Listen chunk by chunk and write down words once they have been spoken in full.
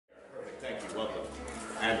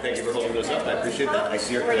Thank you for holding those up. I appreciate that. I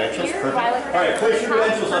see your credentials. Perfect. All right, place your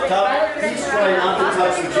credentials up top. Please try not to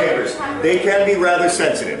touch the chambers. They can be rather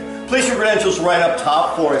sensitive. Place your credentials right up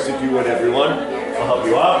top for us, if you would, everyone. I'll help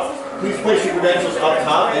you out. Please place your credentials up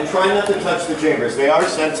top and try not to touch the chambers. They are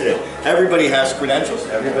sensitive. Everybody has credentials.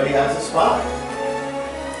 Everybody has a spot.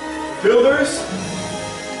 Builders,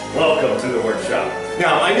 welcome to the workshop.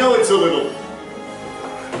 Now, I know it's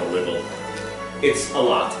it's a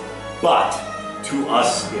lot, but to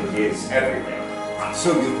us it is everything.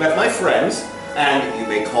 So you've met my friends, and you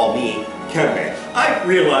may call me Kembe. I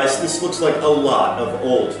realize this looks like a lot of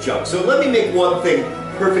old junk, so let me make one thing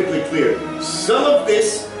perfectly clear. Some of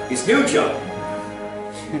this is new junk.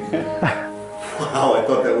 Wow, I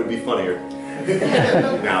thought that would be funnier.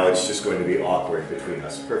 Now it's just going to be awkward between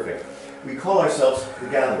us. Perfect. We call ourselves the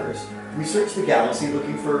Gatherers. We search the galaxy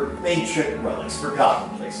looking for ancient relics,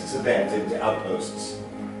 forgotten places, abandoned outposts,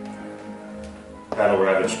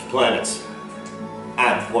 battle-ravaged planets.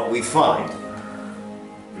 And what we find,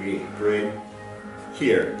 we bring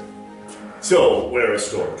here. So, where a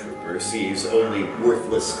stormtrooper sees only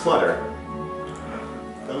worthless clutter,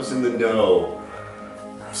 those in the know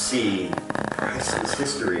see priceless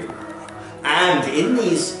history. And in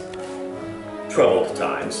these troubled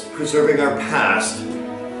times, preserving our past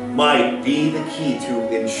might be the key to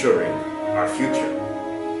ensuring our future.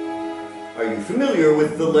 Are you familiar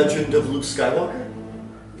with the legend of Luke Skywalker?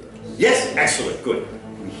 Yes, excellent, good.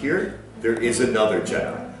 We hear there is another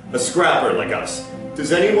Jedi, a scrapper like us.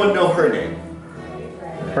 Does anyone know her name?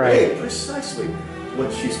 Right. Hey, precisely.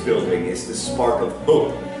 What she's building is the spark of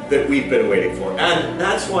hope that we've been waiting for. And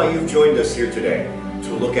that's why you've joined us here today,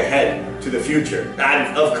 to look ahead to the future.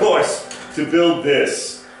 And, of course, to build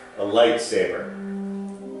this, a lightsaber.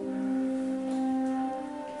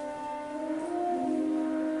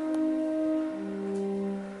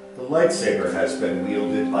 The lightsaber has been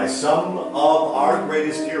wielded by some of our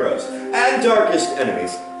greatest heroes and darkest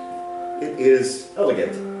enemies. It is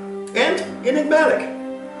elegant and enigmatic.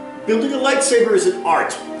 Building a lightsaber is an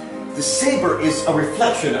art. The saber is a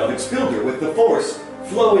reflection of its builder with the force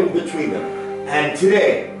flowing between them. And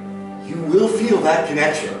today, you will feel that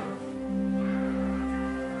connection.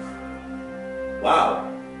 Wow.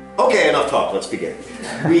 Okay, enough talk, let's begin.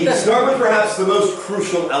 We start with perhaps the most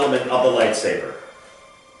crucial element of a lightsaber,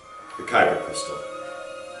 the Kyber Crystal.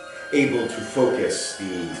 Able to focus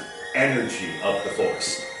the energy of the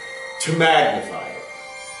Force, to magnify it.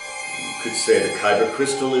 You could say the Kyber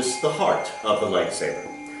Crystal is the heart of the lightsaber.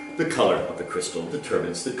 The color of the crystal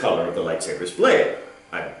determines the color of the lightsaber's blade.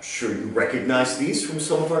 I'm sure you recognize these from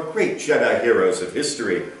some of our great Jedi heroes of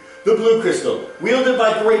history. The blue crystal, wielded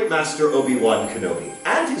by Great Master Obi-Wan Kenobi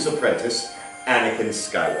and his apprentice, Anakin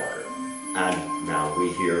Skywalker. And now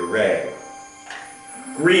we hear Rey.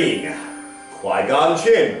 Green, Qui-Gon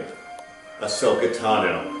Jinn, Ahsoka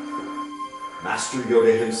Tano, Master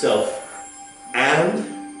Yoda himself,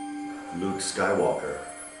 and Luke Skywalker.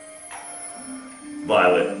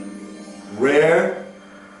 Violet, rare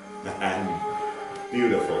and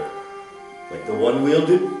beautiful, like the one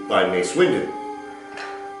wielded by Mace Windu.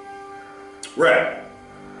 Red.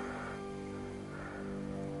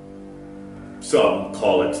 Some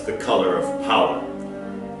call it the color of power.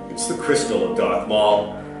 It's the crystal of Darth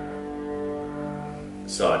Maul,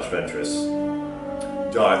 Asajj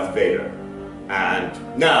Ventress, Darth Vader,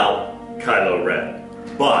 and now Kylo Ren.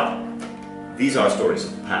 But these are stories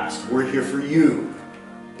of the past. We're here for you,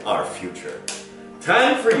 our future.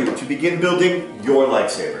 Time for you to begin building your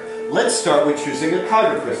lightsaber. Let's start with choosing a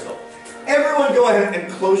Kyber Crystal. Everyone go ahead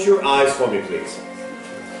and close your eyes for me, please.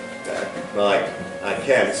 I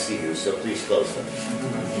can't see you, so please close them.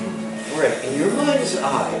 All right, in your mind's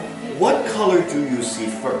eye, what color do you see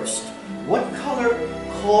first? What color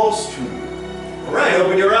calls to you? All right,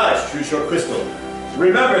 open your eyes, choose your crystal.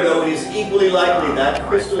 Remember, though, it is equally likely that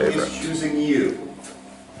crystal is choosing you.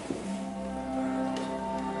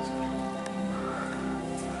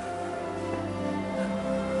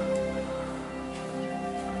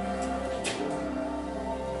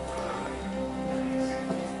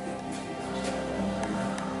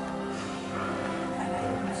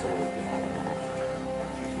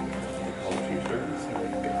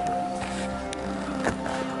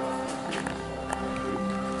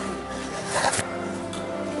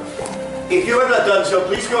 If you have not done so,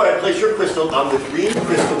 please go ahead and place your crystal on the green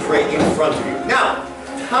crystal tray in front of you. Now,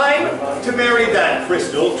 time to marry that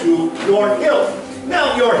crystal to your hilt.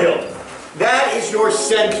 Now, your hilt. That is your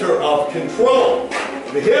center of control.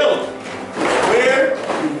 The hilt, where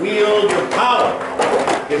you wield your power.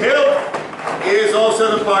 The hilt is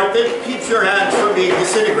also the part that keeps your hands from being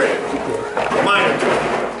disintegrated. Minor.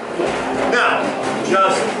 Now,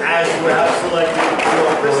 just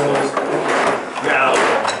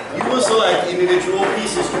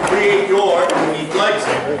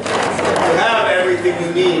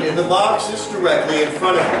box is directly in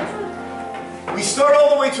front of you. We start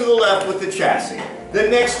all the way to the left with the chassis.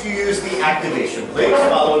 Then next you use the activation plates,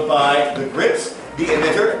 followed by the grips, the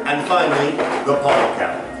emitter, and finally the bottle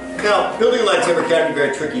cap. Now, building a lightsaber can be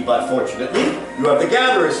very tricky, but fortunately, you have the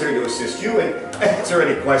gatherers here to assist you and answer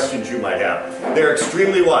any questions you might have. They're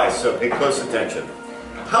extremely wise, so pay close attention.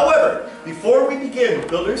 However, before we begin,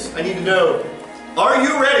 builders, I need to know, are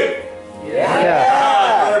you ready?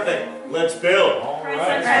 Yeah. Perfect. Let's build.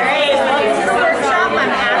 Alright, welcome to the workshop.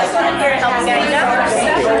 I'm Ashley. I'm here to help you guys out.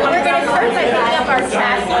 We're going to start by picking up our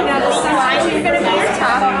chassis. The line is going to be your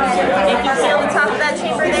top. If you feel the top of that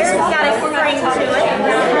chamber there, it's got a spring to it.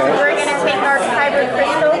 We're going to take our Kyber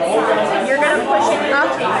Crystal. You're going to push it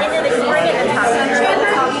up into the spring at the top of the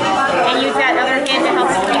chamber. And use that other hand to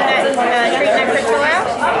help you keep that, straighten that crystal out.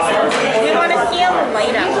 We want to scale the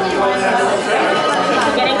light up.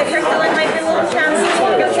 Getting the crystal in might be a little challenging.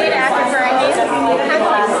 It's okay to ask for a hand.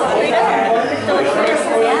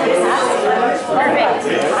 Perfect.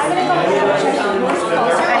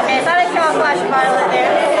 Okay, I thought I saw a flash violet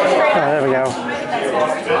there. There we go.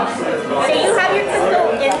 So you have your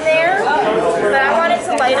crystal in there, but I want it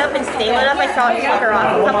to light up and stay lit up. I saw it flicker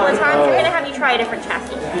off a couple of times. We're going to have you try a different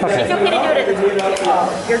chassis. Okay. It's okay to do it at the top.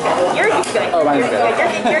 You're good. Yours is good. Oh, mine's good.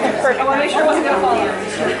 You're just perfect. I want to make sure one's going to fall in.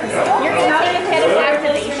 You're going to take a pen of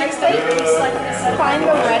activation plate, find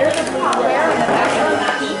the red or the blue square on the back of the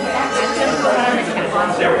key, and just put it on the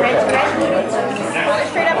chassis. Red to red. Hold it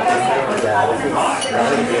straight up for me.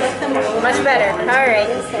 Much better. Alright.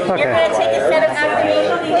 You're going to take a set of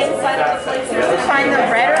activation plates, find the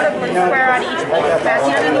red or the blue square on each plate,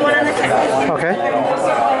 faster than the one on the chassis. Okay.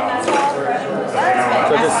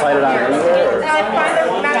 So just slide it on anywhere? Find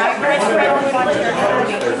the match red to red blue plate.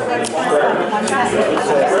 And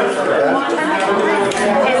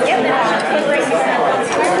yep,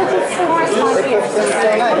 that's just right here.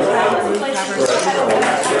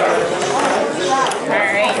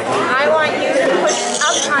 Alright, I want you to push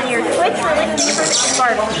up on your switch, releasing for the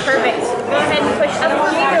spark. Perfect. Go ahead and push up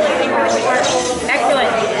on me, releasing for the spark. Excellent.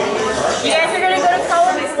 You guys are going to go to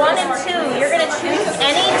columns 1 and 2. You're going to choose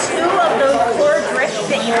any two of those four grips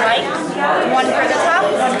that you like. One for the top,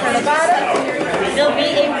 one for the bottom. There'll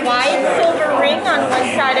be a wide silver ring on one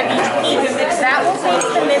side of each piece. That will face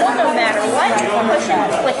the middle no matter what. Push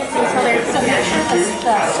and click until there's a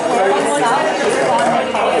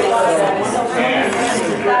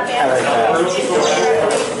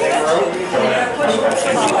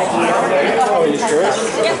Oh, you sure?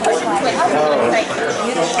 yeah, push and click until it's tight.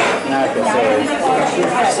 Now I can see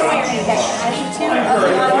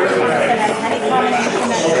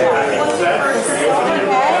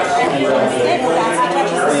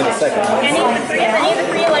a second. Any of the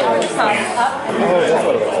three like from the top. Oh, that's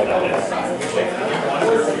what it looks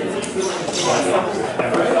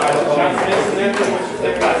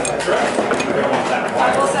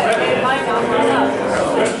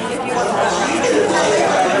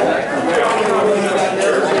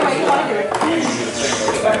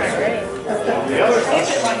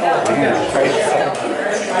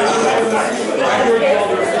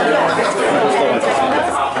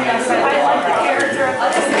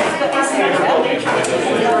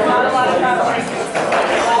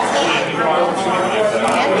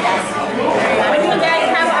When you guys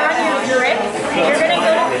have on your grips, you're going to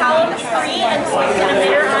go to column 3 and switch the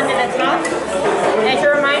emitter onto the top. As a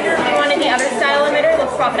reminder, if you wanted the other style emitter,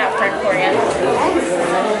 we'll swap it out front for you.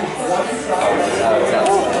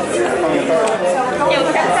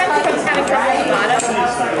 Sometimes it comes having trouble at the bottom.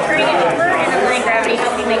 Turning it over and applying gravity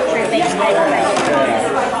helps you make sure they stay away.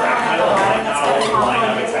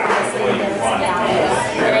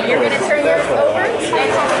 And then you're going to turn yours over and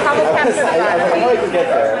couple caps to the bottom. I know I can get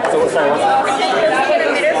there. So, sorry, what's that? Okay, you'll get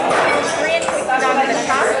emitter 3 and twist it onto the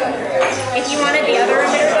top. If you wanted the other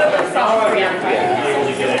emitter, though, it's all 3 on 3.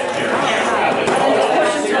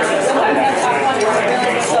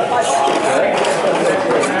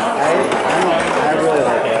 I really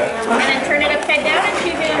like that. And then turn it upside down and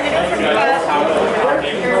choose your emitter from the bottom.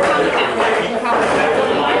 Your copy cap.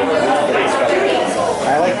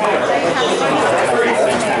 I like that.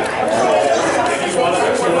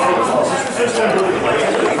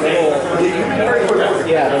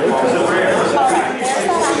 Yeah, the loop is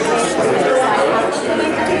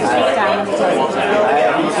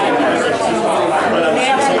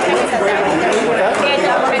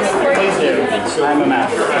I'm a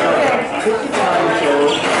master. You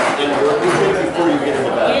did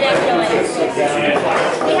excellent.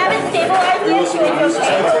 We haven't stabilized yet, so it's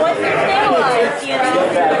okay. But once you're stabilized, you know,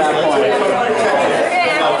 we're going to activate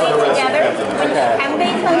together. When Kembe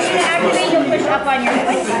tells you to activate, you'll push up on your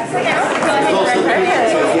voice for now. Go ahead and Also, press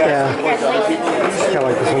her. Yeah. I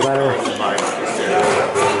like this one better.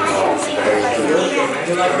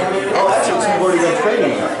 Oh, actually, you've already been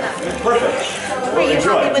training her. Perfect. Are you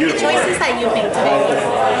happy with the choices that you made today?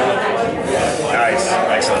 Nice.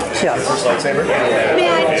 Excellent. Yeah. First lightsaber?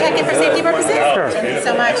 May I check it for safety purposes? Sure. Thank you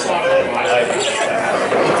so much.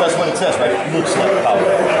 That's what it says, right? It looks like power.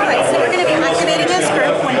 Alright, so we're going to be activating this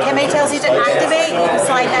group. When Kimmy tells you to activate, you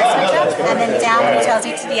slide that switch up, and then down when he tells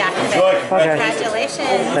you to deactivate. Okay.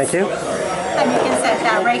 Congratulations. Thank you. And you can set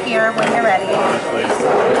that right here when you're ready.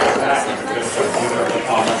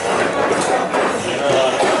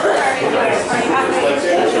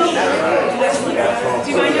 Do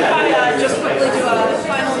you mind if I just quickly do a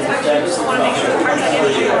final inspection? Just want to make sure the parts I get to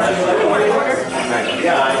you are in order.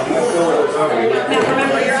 Now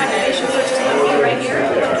remember, your activation switch is going to be right here.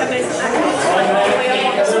 Everybody's activated. Slide all the way up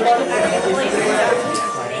on the switch to activate the laser.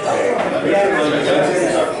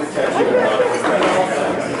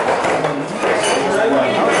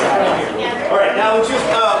 Alright, now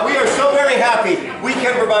we are so very happy we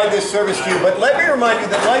can provide this service to you, but let me remind you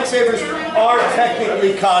that lightsabers are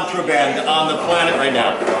technically contraband on the planet right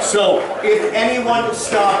now. So if anyone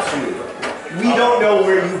stops you, we don't know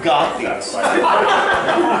where you got these.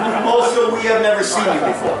 Also, we have never seen you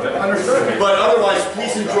before. But otherwise,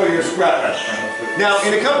 please enjoy your scrap. Now,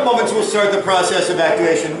 in a couple moments, we'll start the process of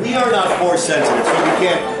activation. We are not force sensitive, so we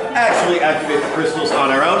can't actually activate the crystals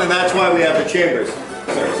on our own, and that's why we have the chambers.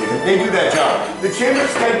 They do that job. The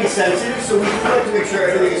chambers can be sensitive, so we like to make sure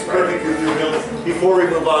everything is perfect with your build before we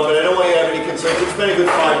move on, but I don't want you to have any concerns. It's been a good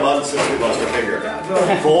 5 months since we lost a finger.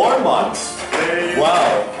 4 months?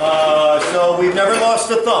 Wow. So we've never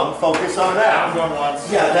lost a thumb. Focus on that.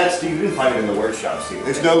 Yeah, that's, you can find it in the workshop, see.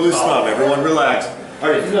 There's no loose thumb. Everyone relax. All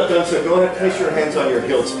right, if you're not done, so go ahead, place your hands on your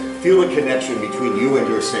hilts. Feel the connection between you and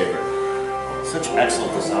your saber. Such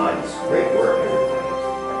excellent designs. Great work, everybody.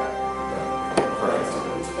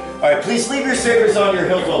 All right, please leave your sabers on your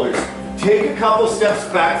hilt holders. Take a couple steps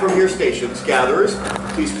back from your stations. Gatherers,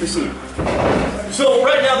 please proceed. So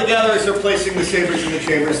right now the gatherers are placing the sabers in the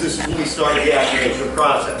chambers. This is when we start the activation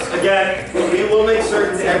process. Again, we will make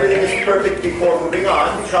certain everything is perfect before moving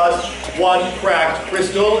on, because one cracked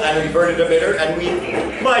crystal, an inverted emitter, and we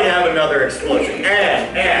might have another explosion.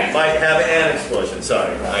 And might have an explosion,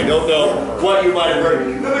 sorry. I don't know what you might have heard.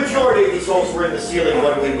 The majority of these holes were in the ceiling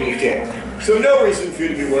when we moved in. So no reason for you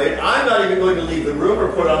to be worried. I'm not even going to leave the room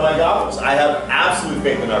or put on my goggles. I have absolute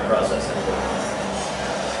faith in our process.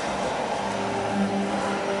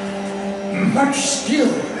 Much skill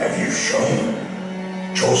have you shown.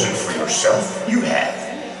 Chosen for yourself, you have.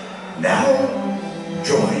 Now,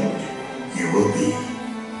 joined, you will be.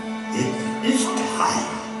 It is time.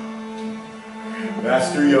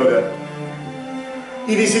 Master Yoda,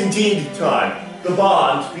 it is indeed time. The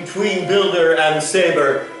bond between Builder and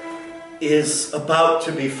Saber is about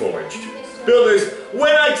to be forged. Builders,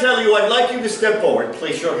 when I tell you I'd like you to step forward,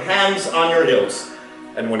 place your hands on your hilts,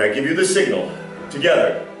 and when I give you the signal,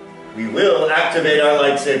 together, we will activate our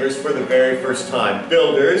lightsabers for the very first time.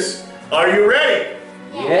 Builders, are you ready?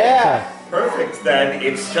 Yeah. Perfect, then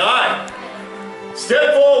it's time.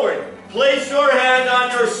 Step forward, place your hand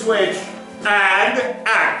on your switch, and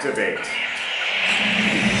activate.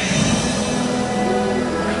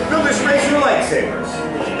 Builders, raise your lightsabers.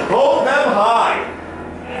 Hold them high.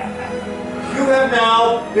 You have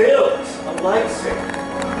now built a lightsaber,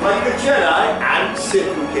 like the Jedi and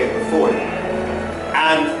Sith who came before you.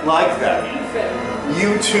 And like them,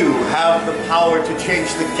 you too have the power to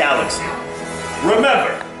change the galaxy.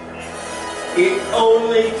 Remember, it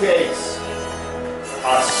only takes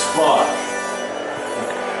a spark.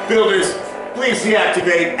 Builders, please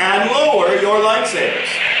deactivate and lower your lightsabers.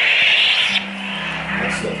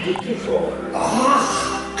 Excellent, good control.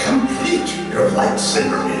 Complete your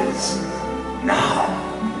lightsaber is. Now,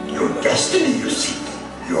 your destiny, you see,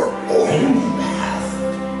 your own path.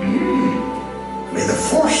 May the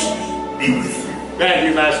Force be with you. Thank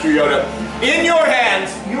you, Master Yoda. In your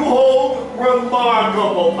hands, you hold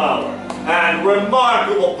remarkable power. And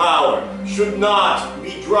remarkable power should not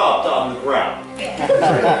be dropped on the ground.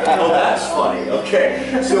 Oh, that's funny.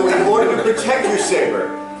 Okay. So in order to protect your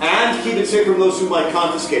saber and keep it safe from those who might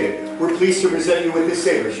confiscate it, we're pleased to present you with this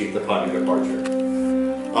saber sheath upon your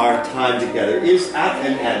departure. Our time together is at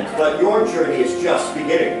an end, but your journey is just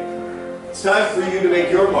beginning. It's time for you to make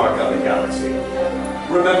your mark on the galaxy.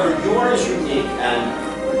 Remember, you are as unique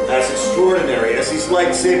and as extraordinary as these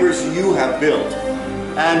lightsabers you have built.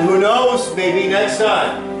 And who knows, maybe next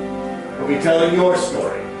time, we'll be telling your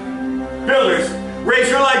story. Builders, raise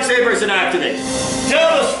your lightsabers and activate.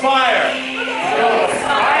 Tell us fire!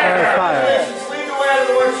 Fire. outside of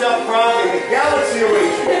the workshop front, and the galaxy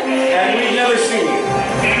awaits you, and we've never seen you.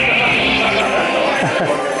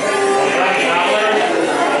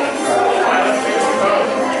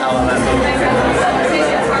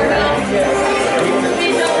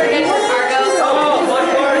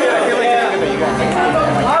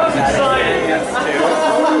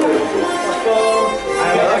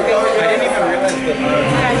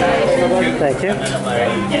 Thank you.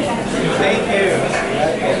 Thank you.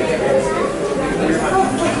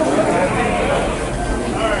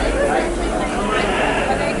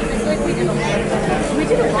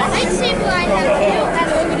 Lightsaber I have too.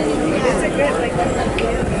 It's a good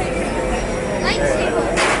lightsaber.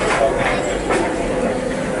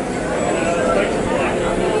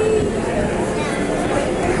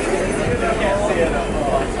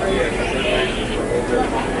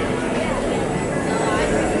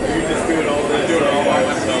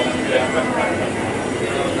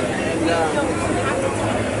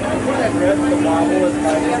 The wobble is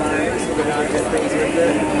by design, so we're not get things with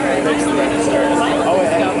it. It makes the register. Oh,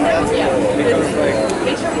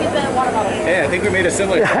 hey, I think we made a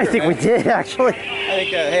similar. Yeah, I think we did actually. I think,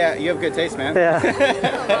 hey, you have good taste, man. Yeah.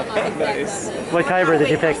 Nice. What Kyber did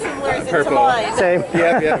you pick? Purple. Same.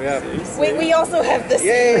 Yep. We also have this.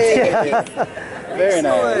 Yay! Very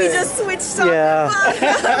nice. We just switched on. Yeah.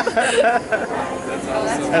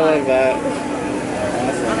 I love that.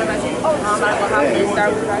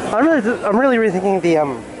 I'm really rethinking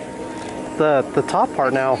the top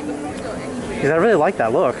part now because I really like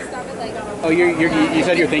that look. Oh, you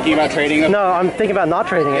said you're thinking about trading them? No, I'm thinking about not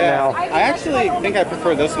trading it now. I actually think I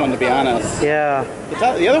prefer this one, to be honest. Yeah.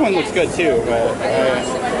 The other one looks good too, but I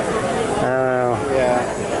don't know. yeah.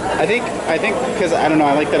 I think because I don't know.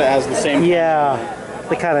 I like that it has the same. Yeah.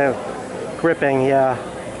 The kind of gripping. Yeah.